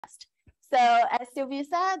So as Sylvia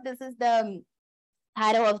said, this is the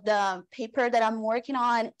title of the paper that I'm working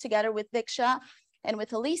on together with Viksha and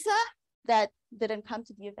with Elisa that didn't come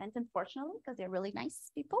to the event, unfortunately, because they're really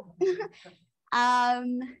nice people.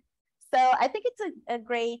 So I think it's a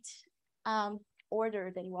great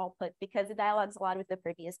order that you all put because it dialogues a lot with the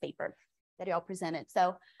previous paper that you all presented.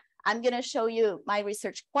 So I'm going to show you my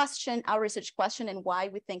research question, our research question, and why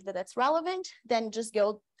we think that that's relevant. Then just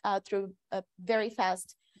go through a very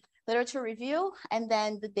fast literature review, and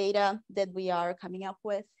then the data that we are coming up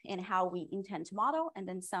with and how we intend to model, and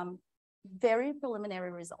then some very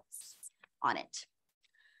preliminary results on it.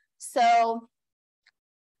 So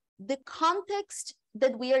the context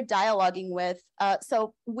that we are dialoguing with,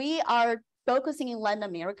 so we are focusing in Latin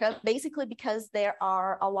America, basically because there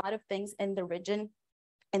are a lot of things in the region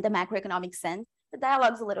in the macroeconomic sense. The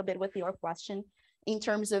dialogue's a little bit with your question in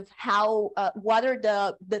terms of how, what are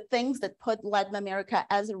the things that put Latin America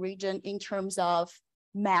as a region in terms of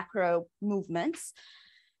macro movements.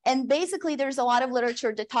 And basically there's a lot of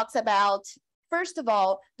literature that talks about, first of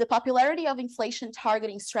all, the popularity of inflation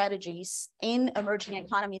targeting strategies in emerging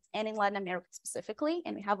economies and in Latin America specifically.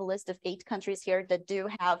 And we have a list of 8 countries here that do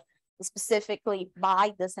have specifically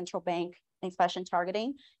by the central bank inflation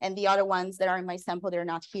targeting, and the other ones that are in my sample, they're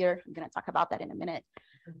not here. I'm going to talk about that in a minute.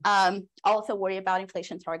 Also worry about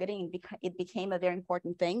inflation targeting. It became a very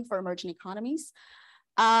important thing for emerging economies,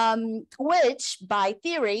 which by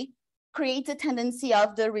theory creates a tendency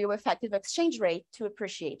of the real effective exchange rate to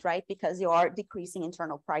appreciate, right? Because you are decreasing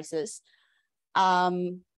internal prices.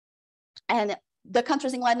 And the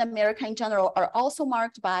countries in Latin America in general are also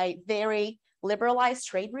marked by very liberalized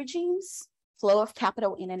trade regimes, flow of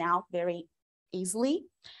capital in and out very easily.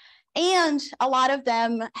 And a lot of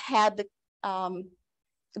them had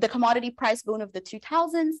the commodity price boom of the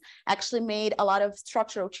 2000s actually made a lot of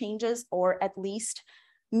structural changes, or at least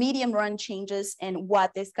medium run changes in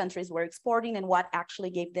what these countries were exporting and what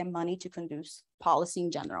actually gave them money to conduce policy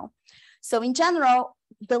in general. So in general,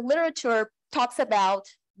 the literature talks about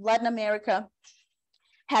Latin America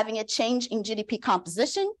having a change in GDP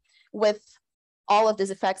composition with all of these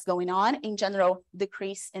effects going on, in general,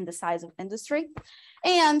 decrease in the size of industry.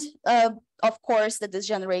 And of course, that this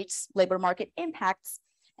generates labor market impacts.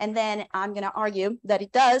 And then I'm going to argue that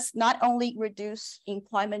it does not only reduce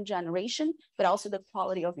employment generation, but also the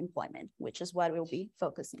quality of employment, which is what we'll be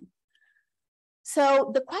focusing.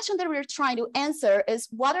 So the question that we're trying to answer is,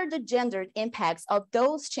 what are the gendered impacts of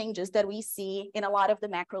those changes that we see in a lot of the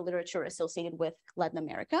macro literature associated with Latin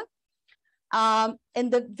America? And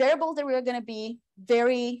the variables that we're going to be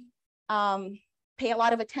very pay a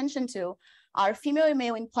lot of attention to are female and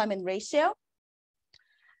male employment ratio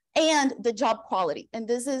and the job quality. And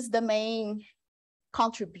this is the main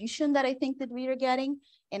contribution that I think that we are getting.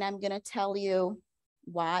 And I'm going to tell you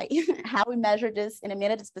why, how we measure this in a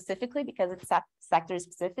minute specifically, because it's sector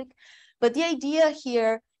specific. But the idea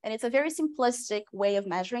here, and it's a very simplistic way of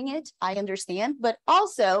measuring it, I understand, but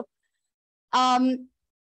also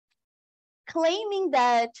claiming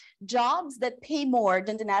that jobs that pay more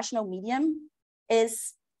than the national median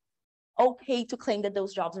is okay to claim that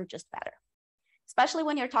those jobs are just better, especially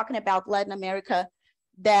when you're talking about Latin America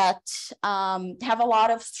that have a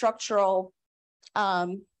lot of structural,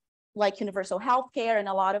 like universal healthcare and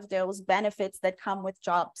a lot of those benefits that come with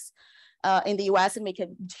jobs in the US and make a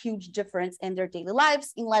huge difference in their daily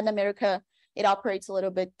lives. In Latin America, it operates a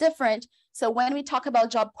little bit different. So when we talk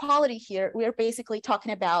about job quality here, we're basically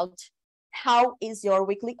talking about how is your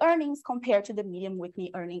weekly earnings compared to the median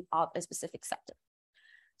weekly earning of a specific sector.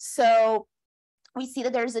 So we see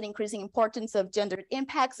that there's an increasing importance of gendered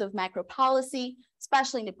impacts of macro policy,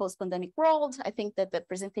 especially in the post-pandemic world. I think that the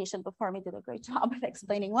presentation before me did a great job of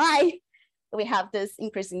explaining why. We have this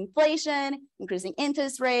increasing inflation, increasing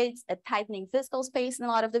interest rates, a tightening fiscal space in a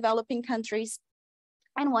lot of developing countries.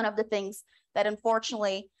 And one of the things that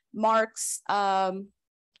unfortunately marks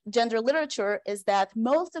gender literature is that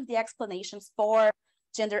most of the explanations for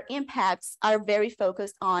gender impacts are very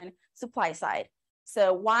focused on supply side.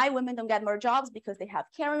 So why women don't get more jobs? Because they have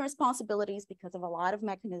caring responsibilities, because of a lot of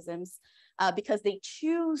mechanisms, because they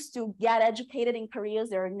choose to get educated in careers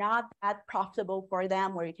that are not that profitable for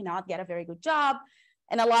them, where you cannot get a very good job.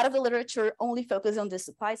 And a lot of the literature only focuses on the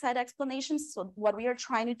supply side explanations. So what we are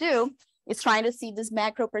trying to do is trying to see this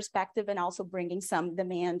macro perspective and also bringing some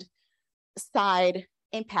demand side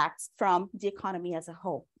impacts from the economy as a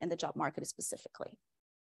whole and the job market specifically.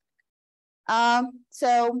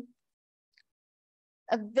 So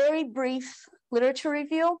a very brief literature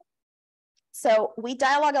review. So we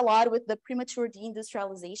dialogue a lot with the premature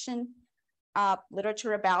deindustrialization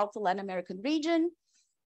literature about the Latin American region.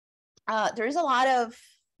 There is a lot of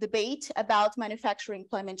debate about manufacturing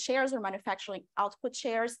employment shares or manufacturing output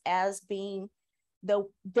shares as being the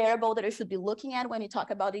variable that we should be looking at when you talk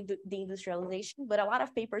about deindustrialization. But a lot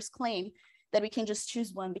of papers claim that we can just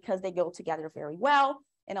choose one because they go together very well.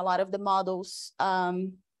 And a lot of the models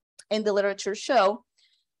in the literature show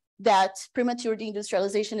that premature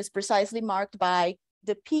deindustrialization is precisely marked by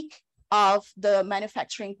the peak of the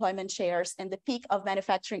manufacturing employment shares, and the peak of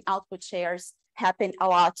manufacturing output shares happened a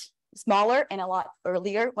lot smaller and a lot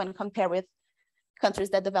earlier when compared with countries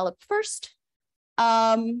that developed first.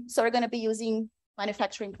 So we're going to be using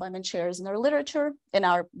manufacturing employment shares in our literature, in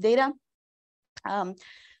our data.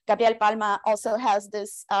 Gabriel Palma also has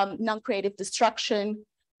this non-creative destruction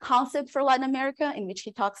concept for Latin America, in which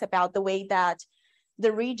he talks about the way that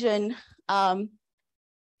the region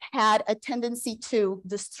had a tendency to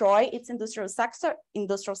destroy its industrial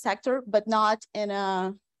sector, but not in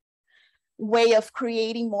a way of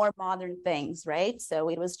creating more modern things, right? So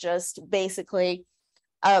it was just basically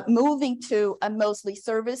moving to a mostly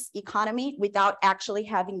service economy without actually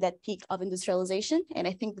having that peak of industrialization. And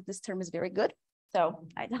I think that this term is very good. So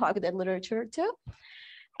I talk that literature too.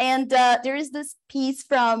 And there is this piece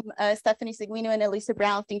from Stephanie Seguino and Elisa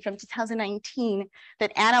Brown thing from 2019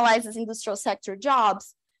 that analyzes industrial sector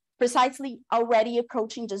jobs, precisely already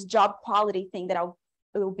approaching this job quality thing that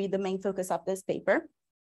will be the main focus of this paper.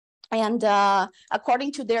 And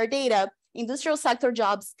according to their data, industrial sector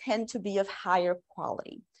jobs tend to be of higher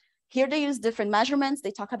quality. Here they use different measurements.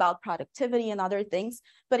 They talk about productivity and other things,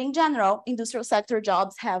 but in general, industrial sector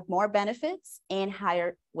jobs have more benefits and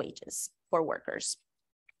higher wages for workers.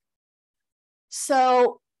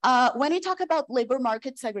 So when we talk about labor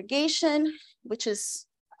market segregation, which is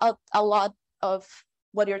a lot of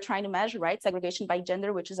what you're trying to measure, right? Segregation by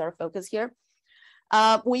gender, which is our focus here.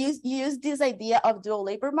 We use this idea of dual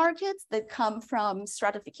labor markets that come from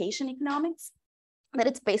stratification economics. That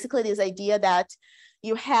it's basically this idea that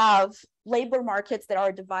you have labor markets that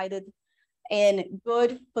are divided in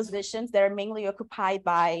good positions that are mainly occupied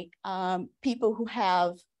by people who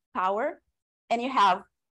have power, and you have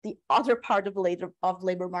the other part of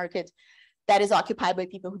labor market that is occupied by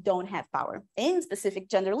people who don't have power. In specific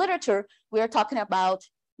gender literature, we are talking about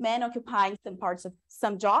men occupying some parts of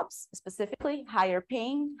some jobs, specifically higher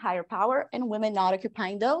paying, higher power, and women not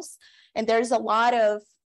occupying those. And there's a lot of,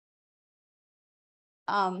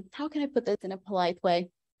 how can I put this in a polite way?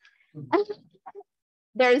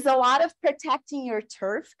 There's a lot of protecting your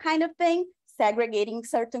turf kind of thing, segregating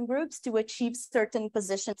certain groups to achieve certain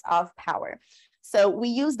positions of power. So we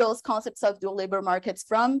use those concepts of dual labor markets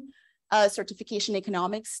from certification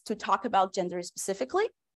economics to talk about gender specifically.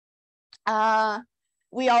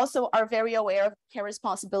 We also are very aware of care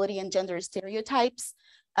responsibility and gender stereotypes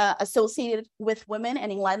associated with women.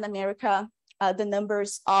 And in Latin America, the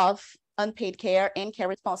numbers of unpaid care and care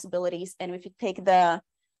responsibilities. And if you take the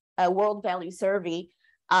World Value Survey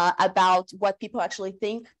about what people actually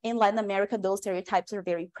think in Latin America, those stereotypes are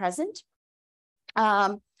very present.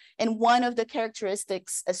 And one of the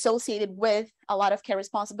characteristics associated with a lot of care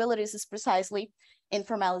responsibilities is precisely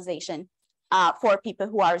informalization for people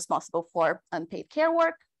who are responsible for unpaid care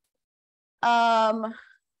work. A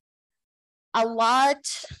lot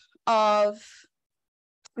of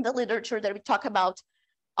the literature that we talk about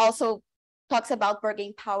also talks about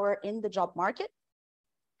bargaining power in the job market.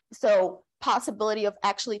 So possibility of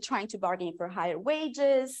actually trying to bargain for higher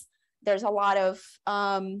wages. There's a lot of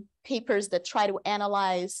papers that try to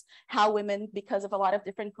analyze how women, because of a lot of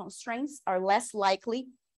different constraints, are less likely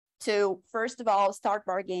to, first of all, start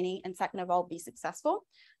bargaining, and second of all, be successful,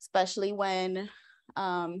 especially when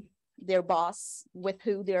their boss with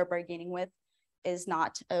who they're bargaining with is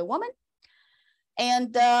not a woman.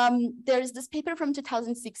 And there's this paper from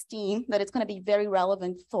 2016 that it's going to be very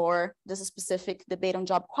relevant for this specific debate on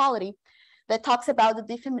job quality that talks about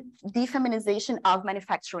the defeminization of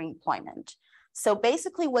manufacturing employment. So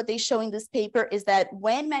basically what they show in this paper is that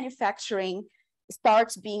when manufacturing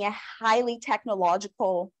starts being a highly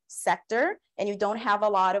technological sector and you don't have a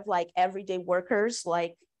lot of like everyday workers,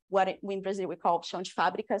 like what in Brazil we call chão de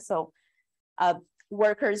fábrica, so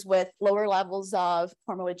workers with lower levels of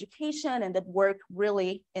formal education and that work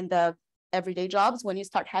really in the everyday jobs. When you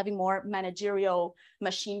start having more managerial,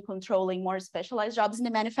 machine controlling, more specialized jobs in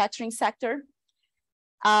the manufacturing sector,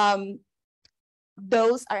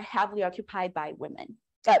 those are heavily occupied by women,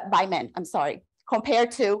 by men, I'm sorry,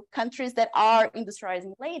 compared to countries that are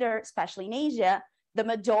industrializing later, especially in Asia. The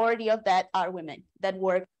majority of that are women that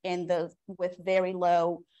work in with very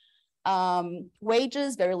low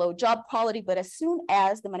wages, very low job quality. But as soon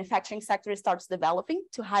as the manufacturing sector starts developing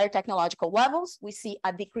to higher technological levels, we see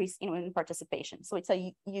a decrease in women participation. So it's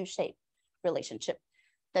a U-shaped relationship.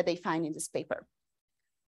 that they find in this paper.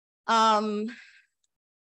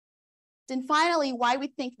 Then finally, why we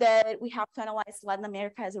think that we have to analyze Latin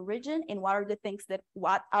America as a region, and what are the things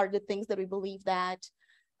that we believe that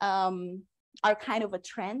are kind of a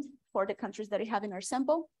trend for the countries that we have in our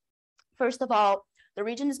sample. First of all, the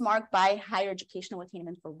region is marked by higher educational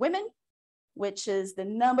attainment for women, which is the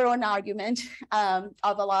 #1 argument of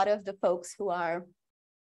a lot of the folks who are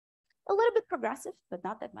a little bit progressive, but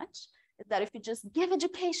not that much, is that if you just give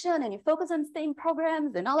education and you focus on STEM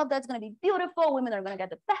programs, then all of that's going to be beautiful. Women are going to get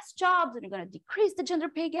the best jobs and you're going to decrease the gender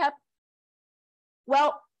pay gap.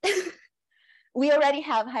 Well, we already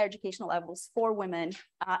have higher educational levels for women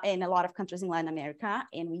in a lot of countries in Latin America,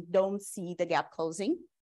 and we don't see the gap closing,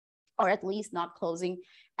 or at least not closing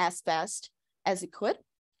as fast as it could.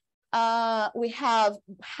 We have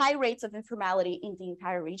high rates of informality in the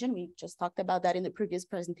entire region. We just talked about that in the previous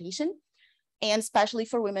presentation. And especially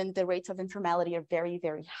for women, the rates of informality are very,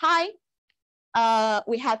 very high.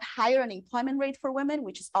 We have higher unemployment rate for women,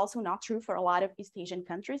 which is also not true for a lot of East Asian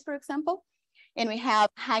countries, for example. And we have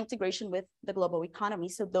high integration with the global economy.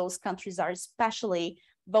 So those countries are especially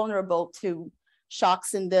vulnerable to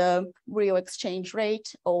shocks in the real exchange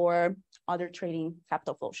rate or other trading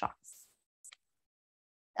capital flow shocks.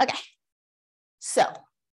 Okay, so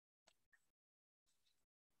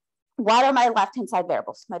what are my left-hand side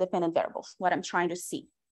variables, my dependent variables, what I'm trying to see?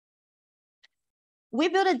 We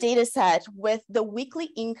built a data set with the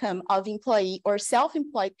weekly income of employee or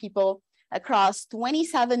self-employed people across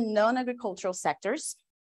 27 non-agricultural sectors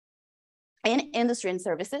in industry and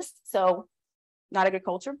services. So not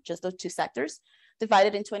agriculture, just those two sectors,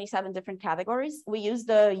 divided in 27 different categories. We use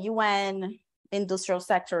the UN industrial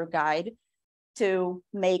sector guide to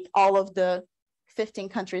make all of the 15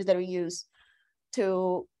 countries that we use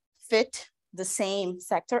to fit the same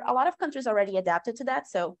sector. A lot of countries already adapted to that.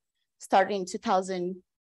 So starting in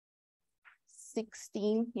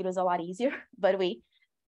 2016, it was a lot easier, but we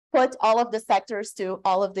put all of the sectors to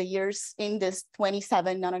all of the years in this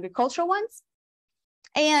 27 non-agricultural ones.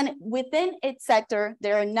 And within each sector,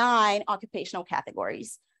 there are 9 occupational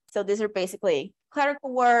categories. So these are basically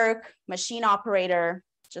clerical work, machine operator,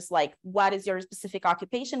 just like what is your specific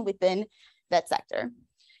occupation within that sector.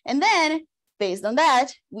 And then based on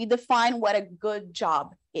that, we define what a good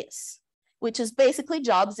job is, which is basically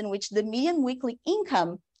jobs in which the median weekly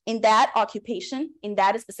income in that occupation, in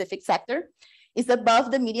that specific sector, is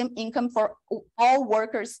above the median income for all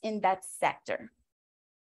workers in that sector.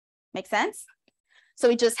 Make sense? So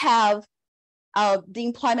we just have, the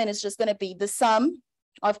employment is just gonna be the sum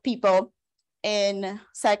of people in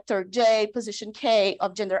sector J, position K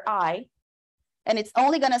of gender I, and it's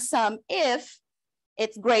only gonna sum if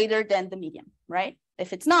it's greater than the median, right?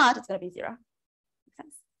 If it's not, it's gonna be 0. Makes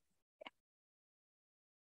sense? Yeah.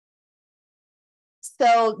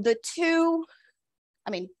 So the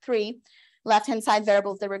 3 left-hand side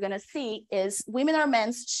variables that we're gonna see is women or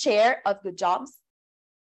men's share of good jobs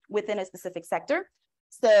within a specific sector.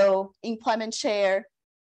 So employment share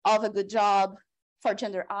of a good job for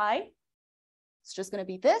gender I, it's just gonna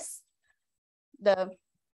be this, the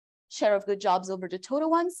share of good jobs over the total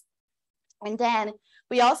ones. And then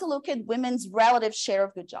we also look at women's relative share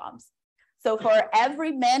of good jobs. So for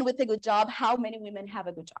every man with a good job, how many women have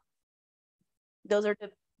a good job? Those are the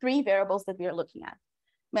 3 variables that we are looking at.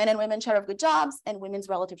 Men and women share of good jobs and women's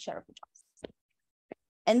relative share of good jobs.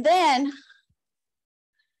 And then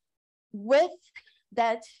with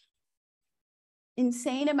that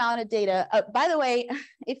insane amount of data, by the way,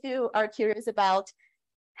 if you are curious about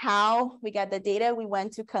how we got the data, we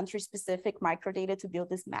went to country-specific microdata to build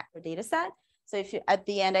this macro data set. So if you, at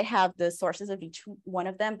the end, I have the sources of each one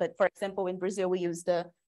of them. But for example, in Brazil, we use the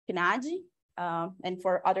PNAD, and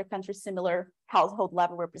for other countries, similar household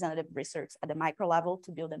level representative research at the micro level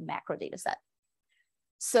to build a macro data set.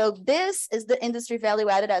 So this is the industry value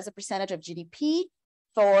added as a percentage of GDP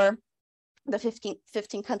for the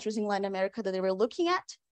 15 countries in Latin America that they were looking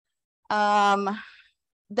at.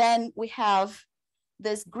 Then we have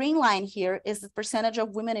this green line here is the percentage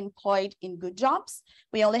of women employed in good jobs.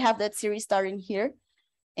 We only have that series starting here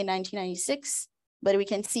in 1996, but we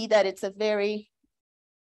can see that it's a very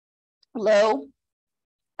low,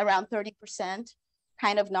 around 30%,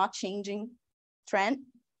 kind of not changing trend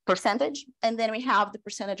percentage. And then we have the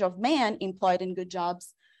percentage of men employed in good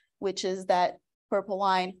jobs, which is that purple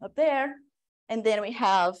line up there. And then we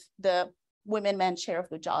have the women-men share of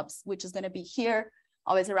good jobs, which is going to be here,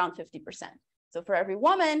 always around 50%. So for every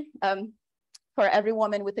woman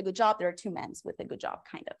with a good job, there are 2 men with a good job,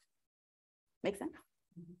 kind of. Make sense?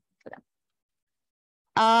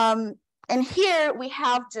 Mm-hmm. And here we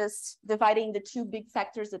have just dividing the 2 big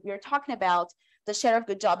sectors that we are talking about the share of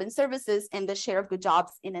good job in services, and the share of good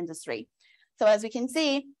jobs in industry. So as we can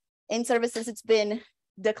see, in services, it's been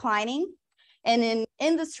declining. And in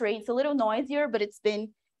industry, it's a little noisier, but it's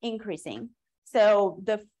been increasing. So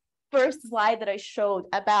the first slide that I showed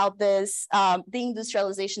about this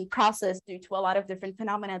deindustrialization process due to a lot of different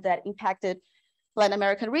phenomena that impacted Latin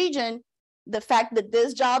American region, the fact that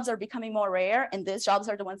these jobs are becoming more rare and these jobs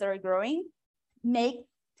are the ones that are growing,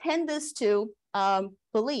 tend us to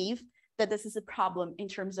believe that this is a problem in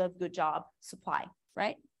terms of good job supply,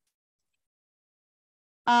 right?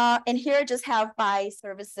 And here I just have by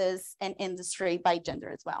services and industry by gender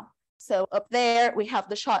as well. So up there, we have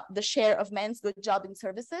the share of men's good job in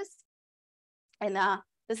services. And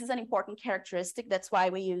this is an important characteristic. That's why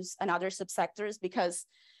we use another subsectors, because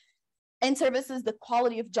in services, the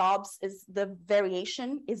quality of jobs is the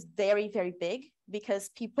variation is very, very big, because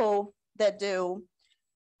people that do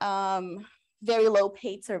very low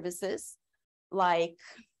paid services, like,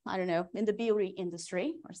 I don't know, in the beauty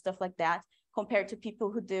industry or stuff like that, compared to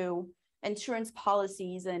people who do insurance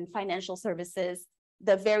policies and financial services,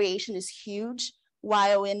 the variation is huge.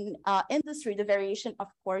 While in industry, the variation, of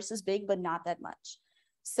course, is big, but not that much.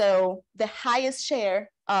 So the highest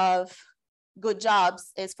share of good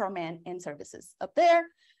jobs is for men in services up there.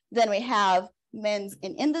 Then we have men's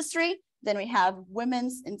in industry. Then we have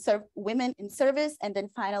women in service. And then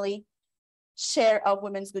finally, share of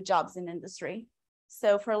women's good jobs in industry.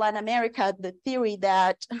 So for Latin America, the theory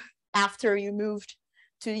that after you moved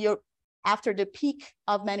to after the peak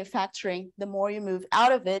of manufacturing, the more you move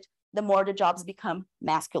out of it, the more the jobs become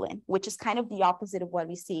masculine, which is kind of the opposite of what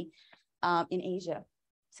we see in Asia.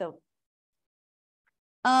 So,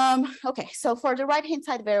 okay, so for the right-hand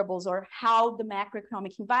side variables, or how the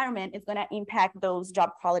macroeconomic environment is gonna impact those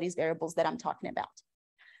job qualities variables that I'm talking about.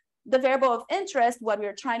 The variable of interest, what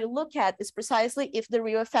we're trying to look at is precisely if the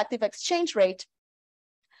real effective exchange rate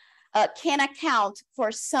can account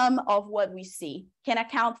for some of what we see, can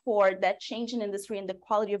account for that change in industry and the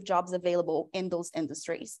quality of jobs available in those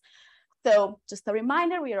industries. So just a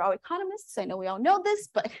reminder, we are all economists. I know we all know this,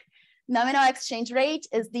 but nominal exchange rate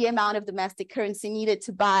is the amount of domestic currency needed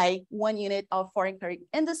to buy 1 unit of foreign currency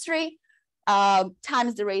industry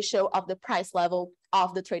times the ratio of the price level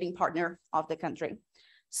of the trading partner of the country.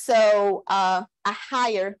 So a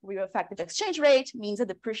higher real effective exchange rate means a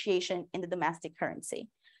depreciation in the domestic currency.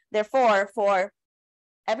 Therefore, for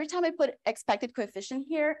every time I put expected coefficient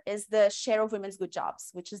here is the share of women's good jobs,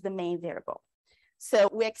 which is the main variable. So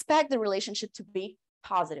we expect the relationship to be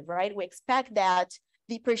positive, right? We expect that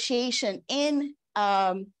depreciation in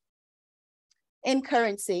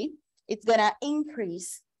currency, it's gonna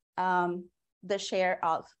increase the share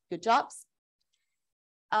of good jobs.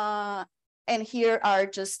 And here are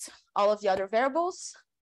just all of the other variables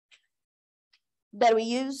that we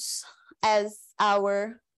use as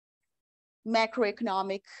our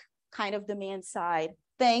macroeconomic kind of demand side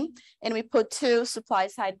thing. And we put 2 supply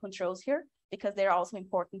side controls here because they're also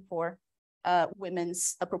important for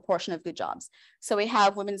women's proportion of good jobs. So we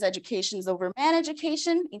have women's educations over men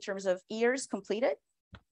education in terms of years completed.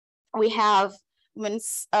 We have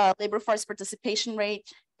women's labor force participation rate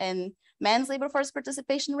and men's labor force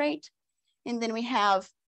participation rate. And then we have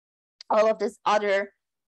all of these other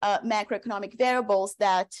macroeconomic variables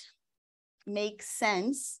that make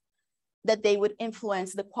sense that they would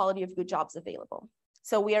influence the quality of good jobs available.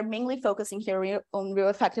 So we are mainly focusing here on real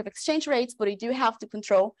effective exchange rates, but we do have to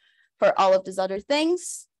control for all of these other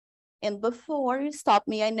things. And before you stop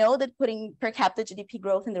me, I know that putting per capita GDP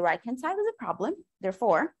growth in the right-hand side is a problem.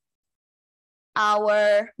 Therefore,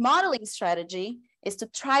 our modeling strategy is to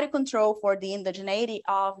try to control for the endogeneity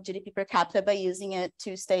of GDP per capita by using a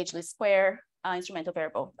 2-stage least square instrumental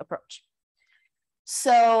variable approach.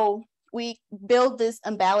 So we build this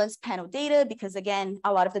unbalanced panel data because, again,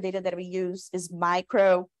 a lot of the data that we use is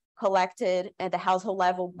micro collected at the household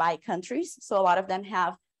level by countries. So a lot of them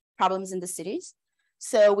have problems in the cities.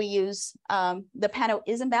 So we use, the panel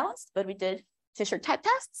is imbalanced, but we did Fisher type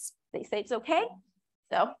tests. They say it's okay.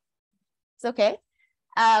 So it's okay.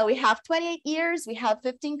 We have 28 years. We have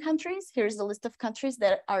 15 countries. Here's the list of countries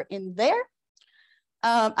that are in there.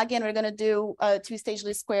 Again, we're going to do a 2-stage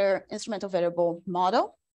least square instrumental variable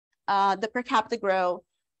model. The per capita growth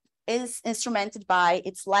is instrumented by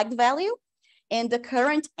its lagged value and the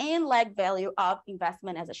current and lagged value of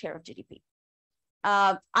investment as a share of GDP.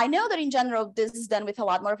 I know that in general, this is done with a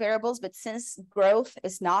lot more variables, but since growth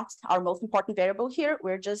is not our most important variable here,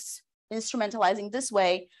 we're just instrumentalizing this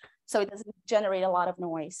way so it doesn't generate a lot of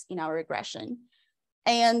noise in our regression.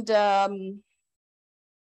 And the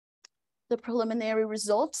preliminary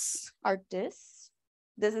results are this.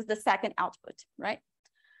 This is the second output, right?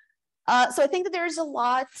 So I think that there's a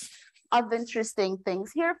lot of interesting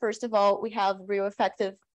things here. First of all, we have real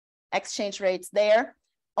effective exchange rates there,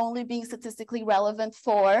 only being statistically relevant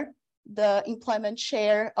for the employment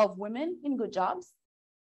share of women in good jobs.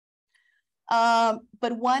 But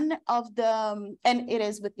one of the, and it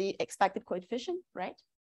is with the expected coefficient, right?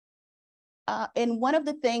 And one of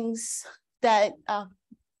the things that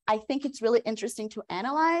I think it's really interesting to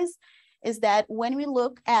analyze is that when we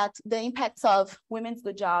look at the impacts of women's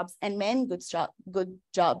good jobs and men's good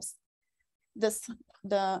jobs,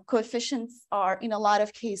 the coefficients are in a lot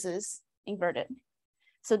of cases inverted.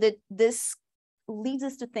 So that this leads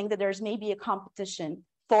us to think that there's maybe a competition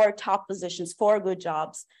for top positions, for good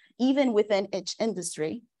jobs, even within each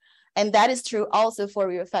industry. And that is true also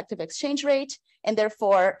for your effective exchange rate. And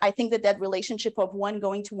therefore, I think that that relationship of one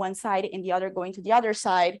going to one side and the other going to the other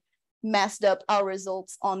side messed up our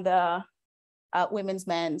results on the women's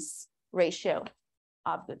men's ratio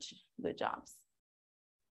of good jobs.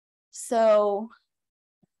 So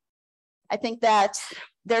I think that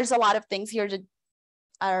there's a lot of things here that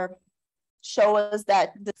show us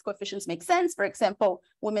that these coefficients make sense. For example,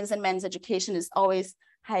 women's and men's education is always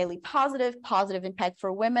highly positive impact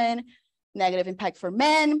for women, negative impact for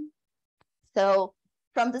men. So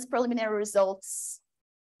from these preliminary results,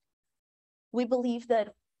 we believe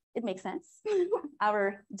that it makes sense.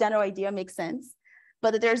 Our general idea makes sense,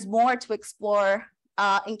 but there's more to explore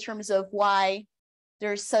in terms of why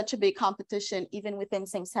there's such a big competition, even within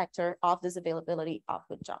same sector, of this availability of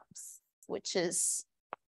good jobs, which is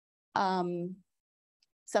something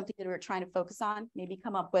that we're trying to focus on, maybe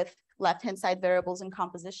come up with left-hand side variables and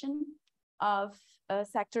composition of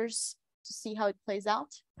sectors to see how it plays out.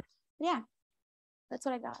 Yeah, that's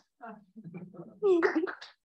what I got.